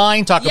about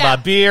wine, talk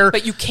about beer.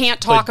 But you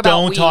can't talk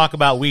about weed. Don't talk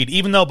about weed.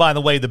 Even though, by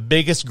the way, the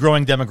biggest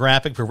growing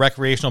demographic for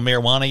recreational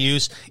marijuana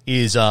use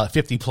is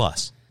 50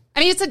 plus. I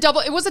mean,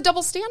 it was a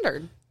double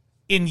standard.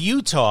 In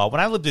Utah,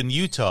 when I lived in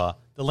Utah,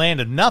 the land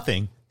of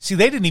nothing, see,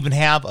 they didn't even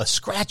have a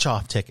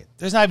scratch-off ticket.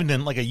 There's not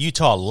even like a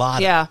Utah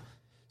lottery. Yeah.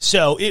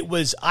 So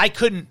I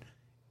couldn't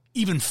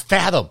even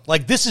fathom,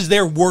 like, this is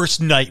their worst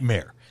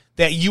nightmare,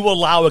 that you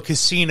allow a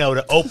casino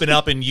to open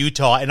up in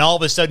Utah and all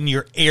of a sudden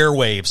your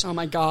airwaves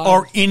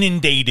are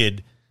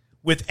inundated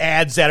with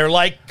ads that are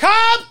like,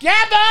 come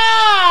get them!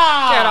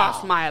 Get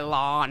off my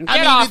lawn.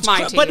 Get off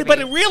my TV. But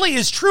it really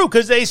is true,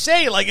 because they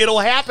say, like, it'll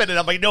happen, and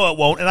I'm like, no, it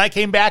won't. And I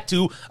came back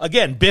to,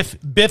 again,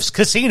 Biff's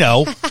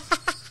Casino,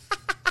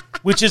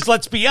 which is,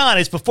 let's be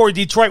honest, before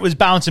Detroit was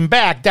bouncing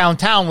back,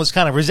 downtown was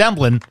kind of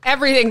resembling.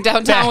 Everything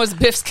downtown was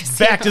Biff's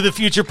Casino. Back to the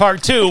Future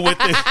Part 2 with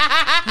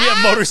the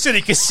Motor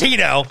City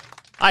Casino.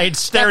 I had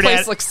stared that at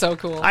place looks so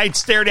cool. I had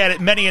stared at it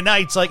many a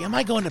nights like, am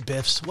I going to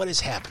Biff's? What is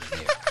happening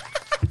here?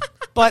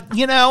 But,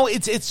 you know,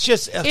 it's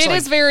just... It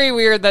is very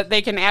weird that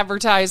they can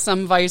advertise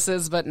some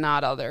vices, but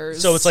not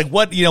others. So it's like,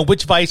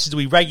 which vices do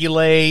we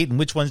regulate and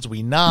which ones do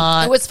we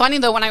not? It was funny,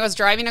 though, when I was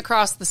driving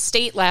across the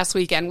state last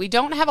weekend, we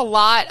don't have a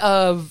lot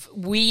of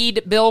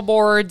weed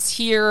billboards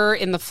here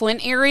in the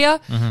Flint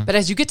area, but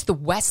as you get to the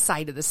west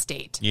side of the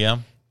state... Yeah.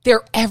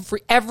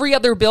 Every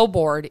other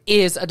billboard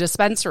is a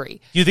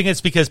dispensary. You think it's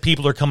because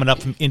people are coming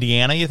up from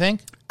Indiana, you think?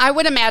 I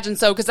would imagine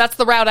so, because that's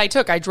the route I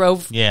took. I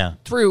drove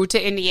through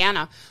to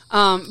Indiana.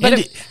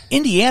 But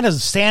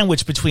Indiana's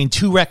sandwiched between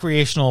two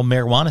recreational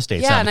marijuana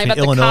states. Yeah, and I bet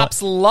the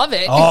cops love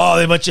it. Oh,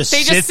 they must just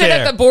They just sit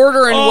there at the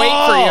border and wait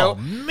for you. Oh,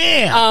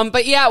 man.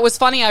 But yeah, it was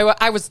funny.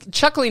 I was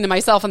chuckling to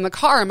myself in the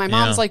car, and my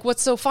mom's like,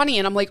 what's so funny?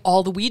 And I'm like,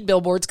 all the weed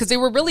billboards, because they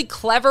were really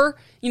clever.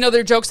 You know,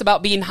 their jokes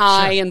about being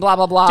high and blah,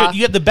 blah, blah. Dude,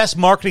 you have the best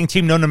marketing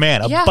team known to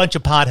man. A bunch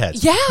of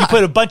potheads. Yeah. You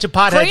put a bunch of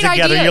potheads Great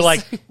together. ideas. You're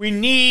like, we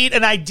need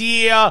an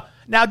idea.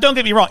 Now, don't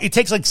get me wrong. It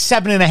takes like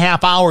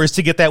 7.5 hours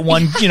to get that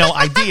one,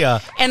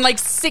 idea. And like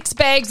 6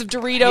 bags of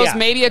Doritos,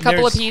 maybe a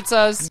couple of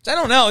pizzas. I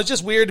don't know. It's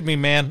just weird to me,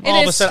 man.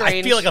 All of a sudden,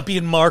 I feel like I'm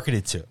being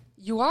marketed to.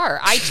 You are.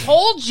 I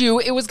told you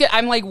it was good.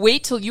 I'm like,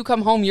 wait till you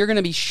come home. You're going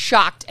to be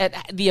shocked at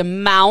the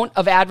amount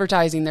of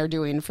advertising they're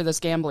doing for this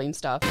gambling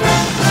stuff.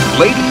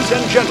 Ladies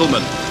and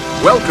gentlemen,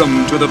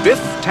 welcome to the Biff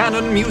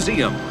Tannen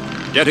Museum,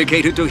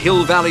 dedicated to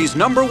Hill Valley's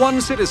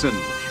 #1 citizen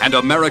and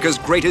America's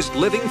greatest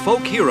living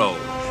folk hero,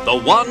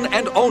 the one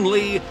and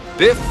only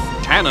Biff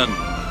Tannen.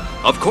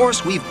 Of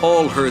course, we've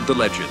all heard the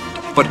legend,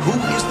 but who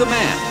is the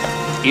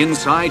man?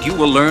 Inside, you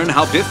will learn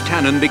how Biff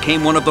Tannen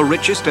became one of the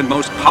richest and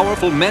most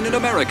powerful men in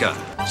America.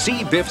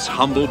 See Biff's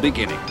humble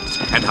beginnings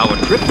and how a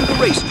trip to the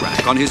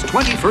racetrack on his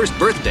 21st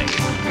birthday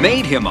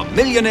made him a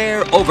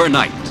millionaire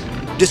overnight.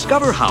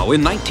 Discover how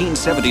in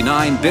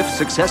 1979 Biff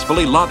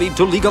successfully lobbied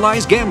to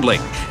legalize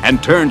gambling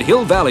and turned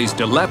Hill Valley's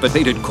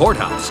dilapidated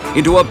courthouse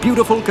into a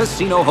beautiful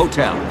casino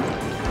hotel.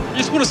 I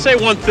just want to say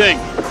one thing.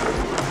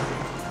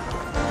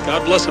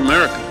 God bless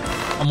America.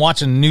 I'm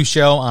watching a new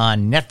show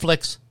on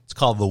Netflix. It's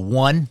called The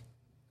One,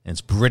 and it's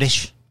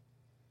British,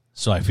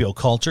 so I feel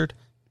cultured.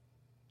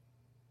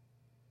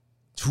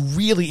 It's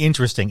really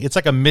interesting. It's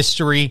like a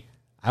mystery.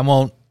 I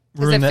won't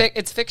ruin that.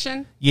 It's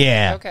fiction?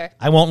 Yeah. Okay.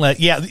 I won't let...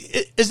 Yeah.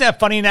 Isn't that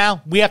funny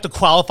now? We have to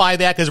qualify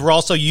that because we're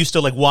also used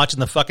to like watching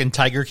the fucking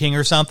Tiger King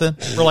or something.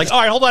 We're like, all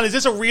right, hold on. Is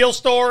this a real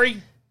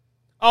story?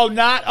 Oh,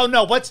 not? Oh,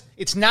 no.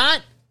 It's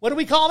not? What do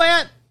we call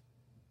that?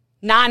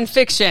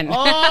 Nonfiction.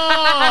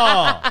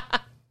 Oh.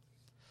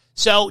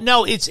 So,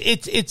 no, it's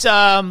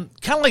kind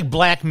of like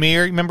Black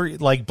Mirror. Remember,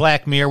 like,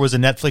 Black Mirror was a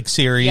Netflix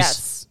series?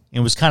 Yes. It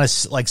was kind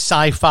of like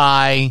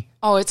sci-fi.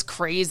 Oh, it's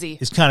crazy.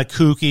 It's kind of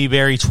kooky,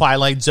 very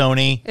Twilight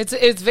Zone-y. It's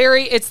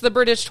the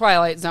British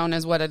Twilight Zone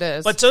is what it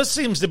is. But so it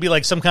seems to be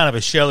like some kind of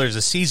a show. There's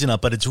a season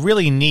up, but it's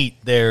really neat.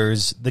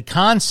 There's the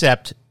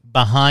concept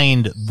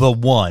behind The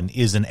One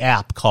is an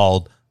app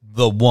called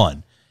The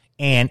One.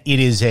 And it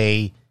is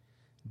a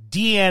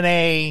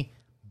DNA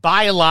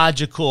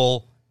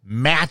biological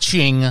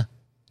matching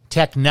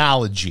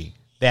technology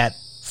that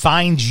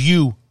finds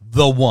you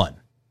the one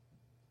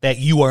that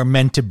you are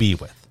meant to be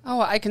with. Oh,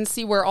 I can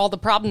see where all the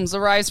problems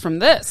arise from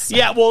this.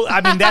 Yeah, well,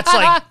 I mean, that's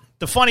like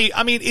the funny,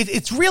 I mean,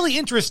 it's really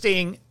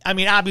interesting. I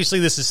mean, obviously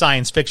this is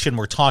science fiction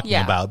we're talking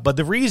about, but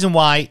the reason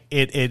why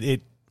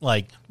it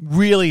like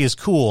really is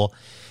cool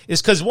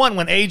is because one,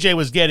 when AJ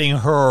was getting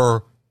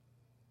her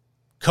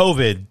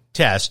COVID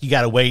test, you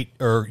got to wait,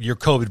 or your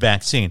COVID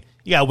vaccine,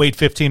 you got to wait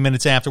 15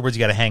 minutes afterwards.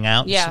 You got to hang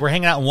out. Yeah. So we're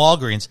hanging out in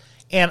Walgreens,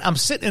 and I'm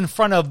sitting in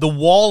front of the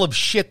wall of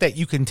shit that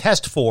you can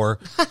test for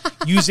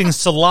using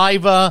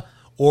saliva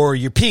or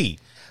your pee.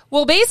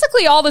 Well,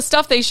 basically all the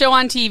stuff they show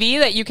on TV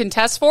that you can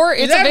test for,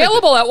 it's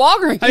available at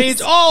Walgreens. I mean,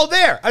 it's all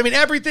there. I mean,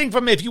 everything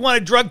from if you want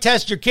to drug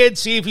test your kid,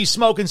 see if he's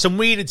smoking some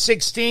weed at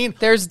 16.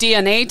 There's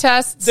DNA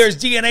tests. There's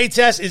DNA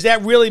tests. Is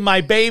that really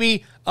my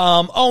baby?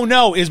 Oh,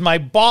 no. Is my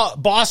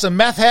boss a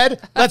meth head?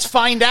 Let's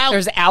find out.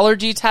 There's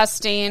allergy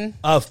testing.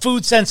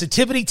 Food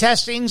sensitivity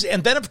testings.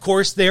 And then, of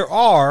course, there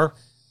are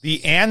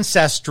the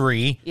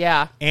Ancestry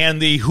and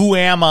the Who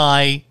Am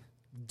I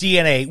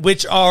DNA,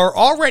 which are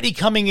already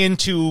coming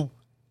into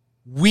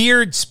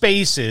weird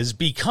spaces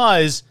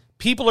because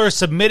people are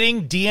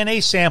submitting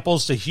DNA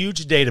samples to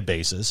huge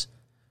databases,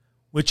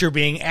 which are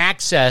being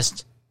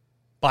accessed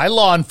by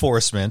law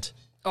enforcement.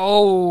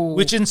 Oh.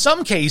 Which in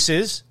some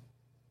cases,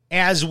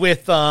 as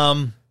with,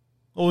 what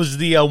was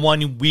the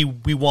one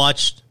we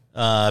watched?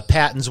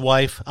 Patton's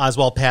wife,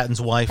 Oswald Patton's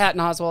wife. Patton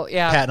Oswalt,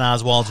 yeah. Patton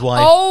Oswald's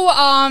wife.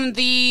 Oh,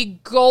 the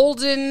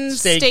Golden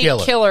State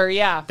Killer,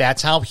 yeah.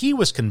 That's how he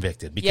was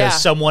convicted,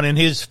 because someone in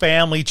his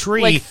family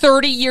tree, like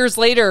 30 years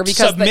later,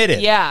 because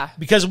submitted.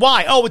 Because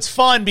why? Oh, it's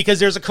fun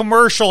because there's a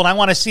commercial and I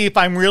want to see if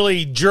I'm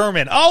really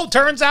German. Oh,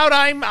 turns out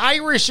I'm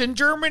Irish and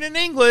German and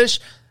English.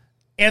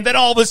 And then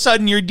all of a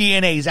sudden your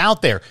DNA is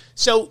out there.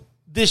 So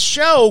this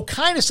show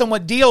kind of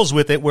somewhat deals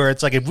with it, where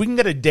it's like, if we can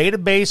get a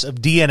database of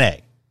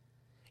DNA,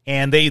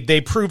 and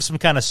they prove some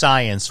kind of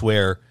science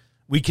where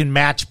we can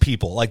match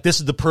people. Like, this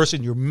is the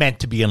person you're meant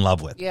to be in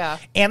love with. Yeah.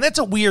 And that's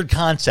a weird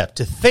concept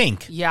to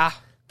think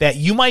that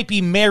you might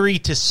be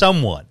married to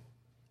someone,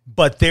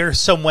 but there's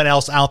someone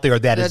else out there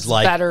that's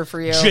like better for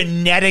you.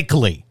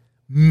 Genetically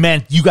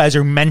meant, you guys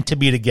are meant to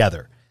be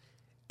together.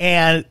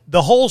 And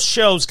the whole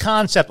show's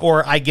concept,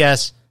 or I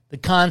guess the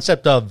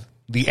concept of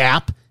the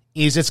app,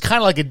 is it's kind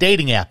of like a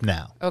dating app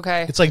now.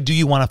 Okay. It's like, do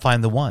you want to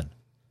find the one?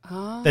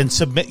 Then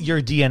submit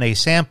your DNA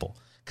sample.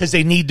 Because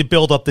they need to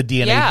build up the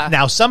DNA. Yeah.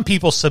 Now, some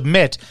people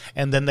submit,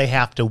 and then they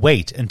have to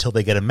wait until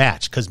they get a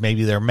match, because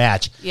maybe their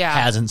match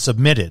hasn't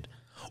submitted.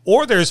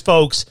 Or there's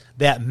folks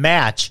that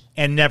match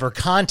and never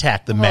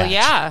contact the match.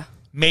 Yeah.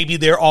 Maybe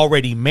they're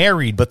already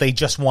married, but they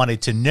just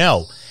wanted to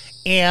know.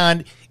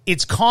 And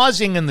it's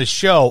causing in the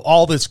show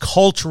all this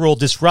cultural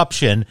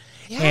disruption,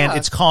 and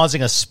it's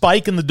causing a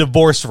spike in the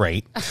divorce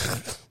rate.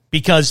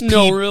 Because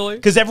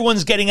because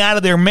everyone's getting out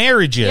of their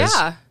marriages.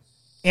 Yeah.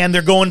 And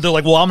they're going to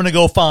like, well, I'm going to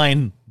go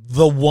find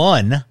the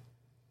one.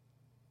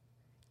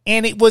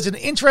 And it was an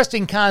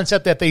interesting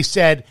concept that they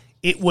said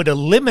it would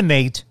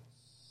eliminate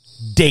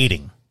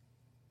dating.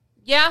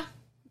 Yeah.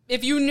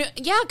 If you knew,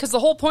 because the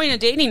whole point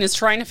of dating is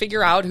trying to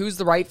figure out who's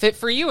the right fit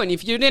for you. And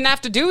if you didn't have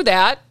to do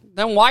that,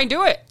 then why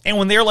do it? And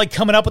when they're like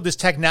coming up with this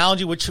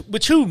technology,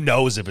 which who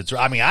knows if it's,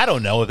 I mean, I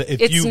don't know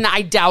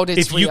I doubt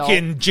it's real. If you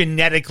can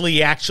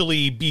genetically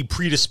actually be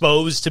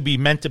predisposed to be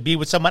meant to be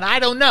with someone, I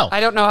don't know. I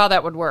don't know how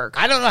that would work.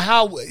 I don't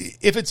know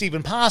if it's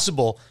even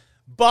possible.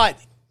 But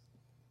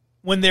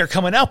when they're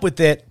coming up with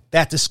it,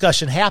 that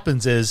discussion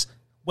happens is,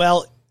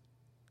 well,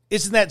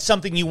 isn't that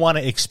something you want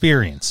to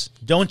experience?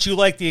 Don't you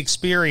like the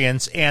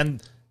experience?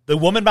 And the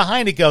woman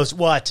behind it goes,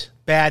 what?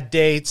 Bad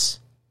dates,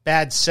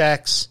 bad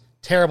sex,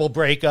 terrible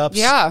breakups.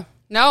 Yeah.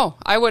 No,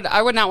 I would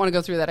not want to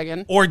go through that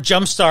again. Or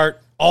jumpstart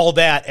all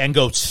that and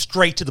go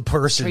straight to the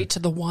person. Straight to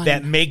the one.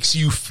 That makes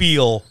you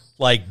feel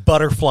like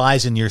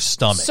butterflies in your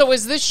stomach. So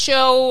is this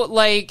show,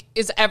 like,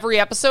 is every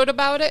episode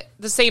about it?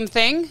 The same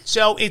thing?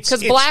 So it's...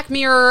 Because Black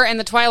Mirror and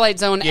The Twilight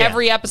Zone,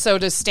 every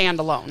episode is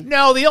standalone.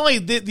 No, the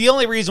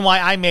only reason why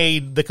I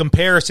made the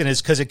comparison is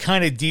because it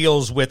kind of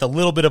deals with a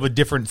little bit of a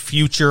different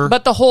future.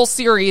 But the whole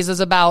series is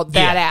about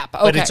that app.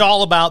 Okay. But it's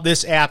all about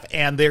this app,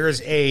 and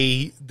there's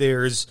a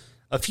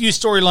few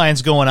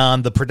storylines going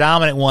on. The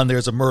predominant one,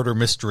 there's a murder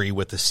mystery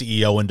with the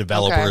CEO and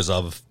developers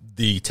of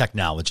the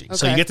technology. Okay.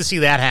 So you get to see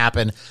that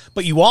happen,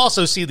 but you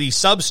also see these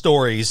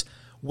sub-stories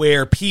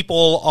where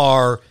people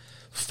are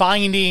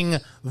finding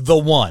the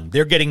one.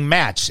 They're getting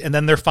matched, and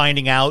then they're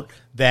finding out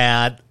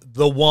that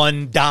the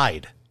one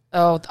died.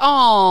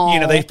 Oh. You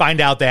know, they find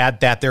out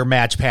that their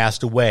match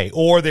passed away.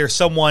 Or there's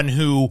someone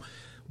who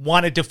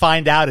wanted to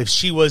find out if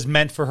she was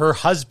meant for her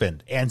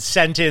husband and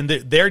sent in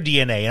their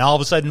DNA, and all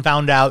of a sudden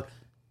found out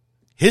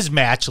his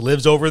match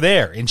lives over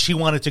there, and she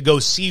wanted to go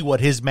see what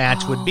his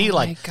match would be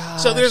like.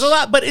 So there's a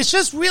lot, but it's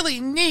just really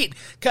neat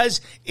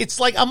because it's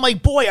like, I'm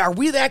like, boy, are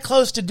we that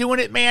close to doing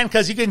it, man?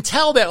 Because you can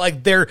tell that like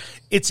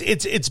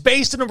it's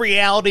based in a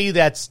reality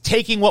that's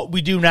taking what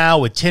we do now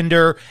with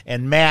Tinder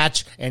and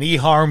Match and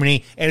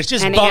eHarmony, and it's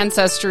just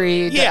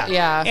Ancestry,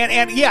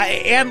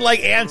 and like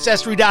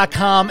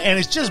Ancestry.com, and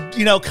it's just,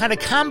 you know, kind of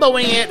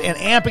comboing it and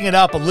amping it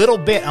up a little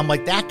bit. I'm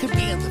like, that could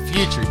be in the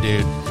future,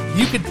 dude.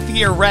 You could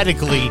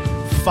theoretically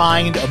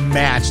find a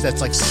match that's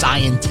like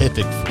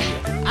scientific for you.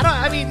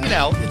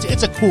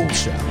 It's a cool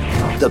show.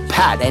 The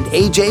Pat and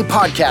AJ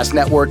Podcast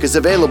Network is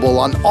available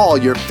on all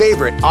your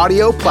favorite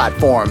audio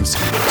platforms.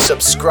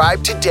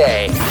 Subscribe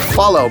today.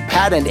 Follow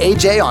Pat and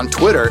AJ on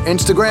Twitter,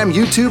 Instagram,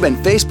 YouTube, and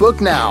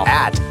Facebook now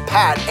at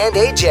Pat and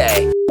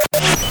AJ.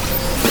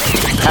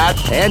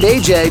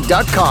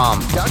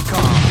 PatandAJ.com.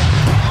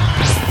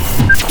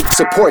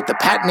 Support the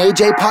Pat and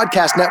AJ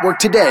Podcast Network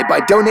today by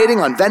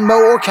donating on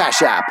Venmo or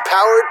Cash App.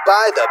 Powered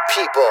by the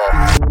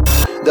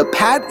people. The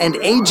Pat and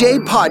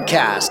AJ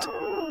Podcast.